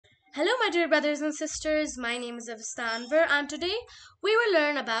Hello, my dear brothers and sisters. My name is Awaista Anwar, and today we will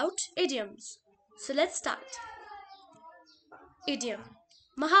learn about idioms. So let's start. Idiom.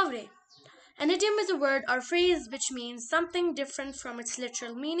 Muhavre. An idiom is a word or phrase which means something different from its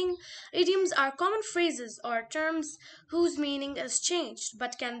literal meaning. Idioms are common phrases or terms whose meaning is changed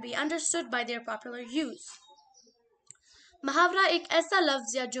but can be understood by their popular use. मुहावरा एक ऐसा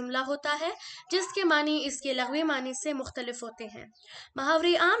लफ्ज़ या जुमला होता है जिसके मानी इसके लग़वी मानी से मुख्तलिफ होते हैं।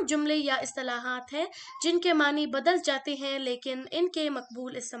 मुहावरे आम जुमले या इस्तिलाहात हैं जिनके मानी बदल जाते हैं लेकिन इनके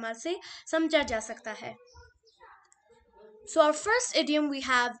मकबूल इस्तेमाल से समझा जा सकता है। So our first idiom we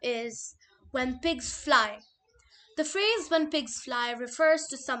have is when pigs fly. The phrase when pigs fly refers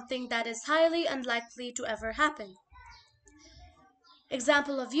to something that is highly unlikely to ever happen.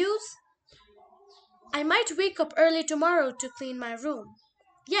 Example of use: I might wake up early tomorrow to clean my room.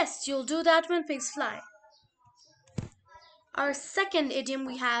 Yes, you'll do that when pigs fly. Our second idiom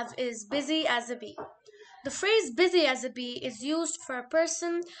we have is busy as a bee. The phrase busy as a bee is used for a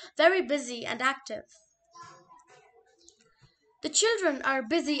person very busy and active. The children are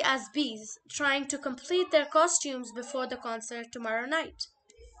busy as bees, trying to complete their costumes before the concert tomorrow night.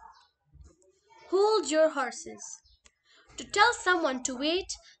 Hold your horses. To tell someone to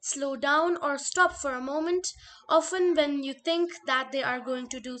wait, slow down, or stop for a moment, often when you think that they are going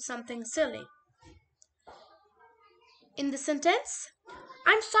to do something silly. In the sentence,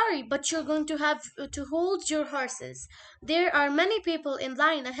 I'm sorry, but you're going to have to hold your horses. There are many people in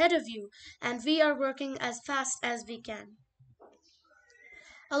line ahead of you, and we are working as fast as we can.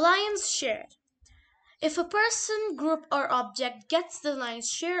 A lion's share. If a person, group, or object gets the lion's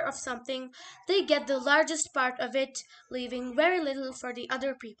share of something, they get the largest part of it, leaving very little for the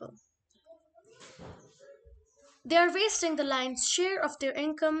other people. They are wasting the lion's share of their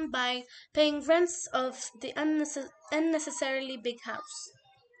income by paying rents of the unnecessarily big house.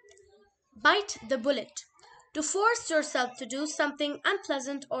 Bite the bullet. To force yourself to do something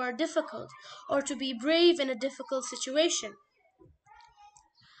unpleasant or difficult, or to be brave in a difficult situation.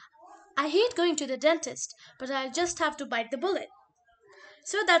 I hate going to the dentist, but I'll just have to bite the bullet.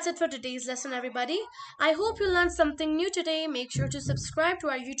 So that's it for today's lesson, everybody. I hope you learned something new today. Make sure to subscribe to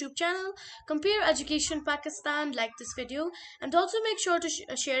our YouTube channel, Compare Education Pakistan, like this video, and also make sure to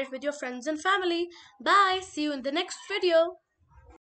share it with your friends and family. Bye. See you in the next video.